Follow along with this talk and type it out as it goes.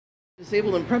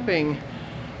Disabled and prepping.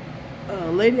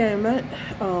 A lady I met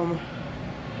a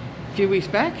few weeks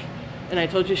back, and I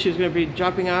told you she was going to be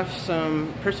dropping off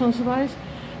some personal supplies.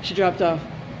 She dropped off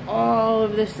all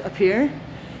of this up here.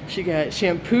 She got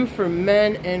shampoo for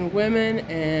men and women,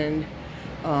 and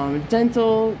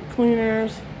dental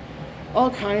cleaners, all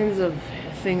kinds of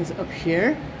things up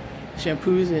here.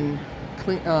 Shampoos and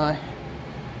clean.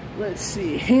 Let's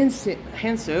see, hand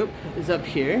soap is up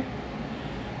here,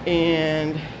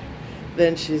 and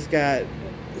then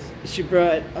she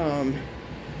brought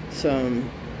some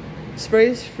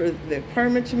sprays for the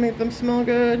apartment to make them smell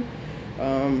good.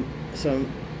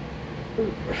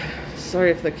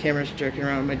 Sorry if the camera's jerking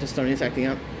around, my dystonia's acting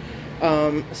up.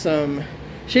 Some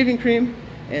shaving cream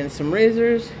and some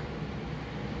razors.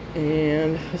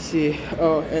 And let's see,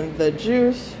 oh, and the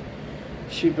juice.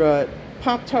 She brought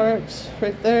Pop-Tarts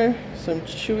right there, some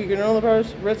chewy granola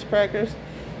bars, Ritz crackers,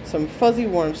 some fuzzy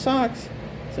warm socks,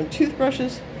 some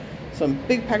toothbrushes, some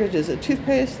big packages of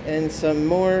toothpaste, and some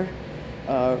more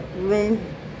room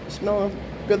smell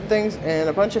good things, and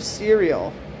a bunch of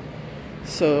cereal.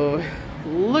 So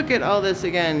look at all this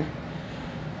again.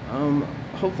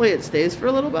 Hopefully it stays for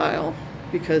a little while,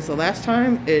 because the last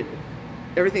time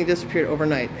everything disappeared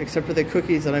overnight, except for the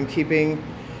cookies that I'm keeping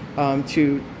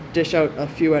to dish out a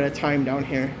few at a time down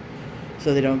here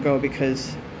so they don't go,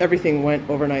 because everything went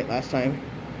overnight last time.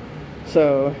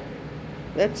 So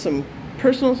that's some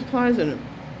personal supplies and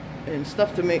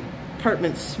stuff to make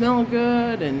apartments smell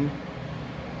good, and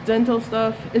dental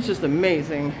stuff. It's just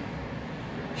amazing.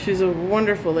 She's a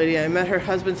wonderful lady. I met her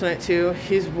husband tonight too.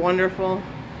 He's wonderful.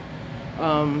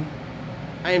 I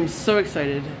am so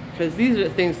excited, because these are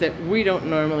the things that we don't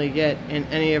normally get in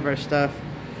any of our stuff,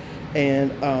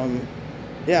 and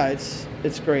yeah,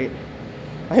 it's great.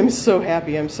 I'm so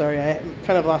happy. I'm sorry, I'm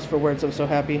kind of lost for words. I'm so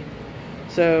happy.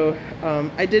 So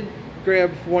I did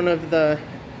grab one of the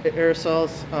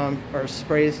aerosols or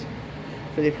sprays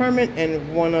for the apartment,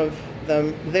 and one of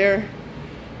them there,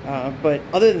 but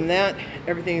other than that,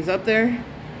 everything's up there.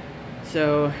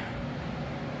 So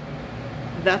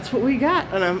that's what we got,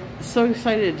 and I'm so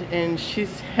excited, and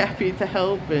she's happy to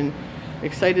help and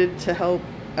excited to help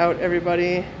out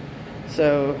everybody.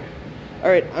 So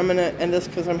alright, I'm gonna end this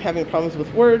because I'm having problems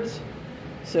with words.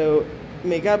 So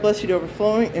may God bless you to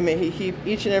overflowing, and may He keep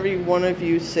each and every one of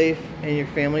you safe, and your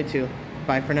family too.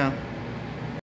 Bye for now.